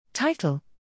Title: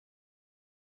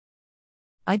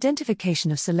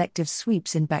 Identification of selective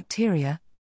sweeps in bacteria.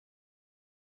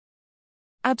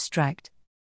 Abstract: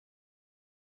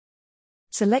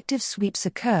 Selective sweeps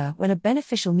occur when a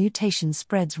beneficial mutation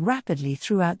spreads rapidly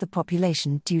throughout the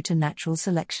population due to natural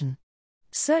selection.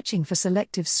 Searching for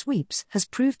selective sweeps has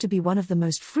proved to be one of the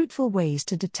most fruitful ways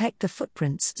to detect the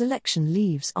footprints selection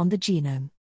leaves on the genome.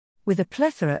 With a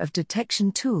plethora of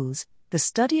detection tools, the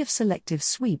study of selective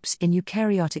sweeps in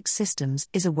eukaryotic systems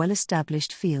is a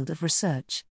well-established field of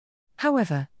research.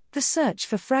 However, the search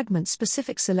for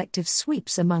fragment-specific selective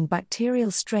sweeps among bacterial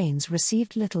strains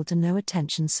received little to no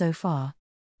attention so far.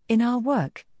 In our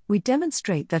work, we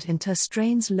demonstrate that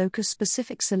inter-strains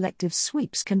locus-specific selective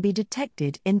sweeps can be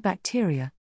detected in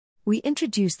bacteria. We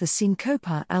introduce the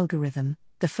Syncopa algorithm,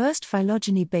 the first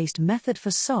phylogeny-based method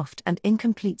for soft and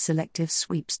incomplete selective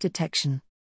sweeps detection.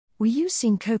 We use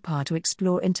Syncopa to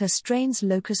explore inter-strains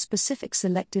locus-specific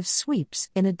selective sweeps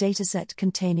in a dataset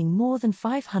containing more than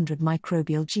 500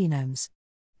 microbial genomes.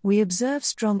 We observe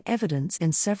strong evidence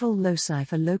in several loci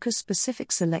for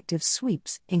locus-specific selective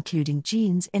sweeps, including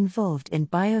genes involved in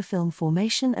biofilm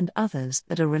formation and others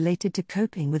that are related to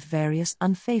coping with various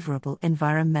unfavorable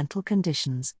environmental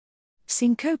conditions.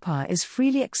 Syncopa is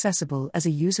freely accessible as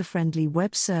a user-friendly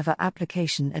web server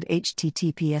application at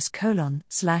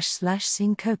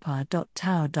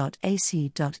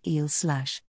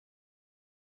https://syncopa.tau.ac.il/.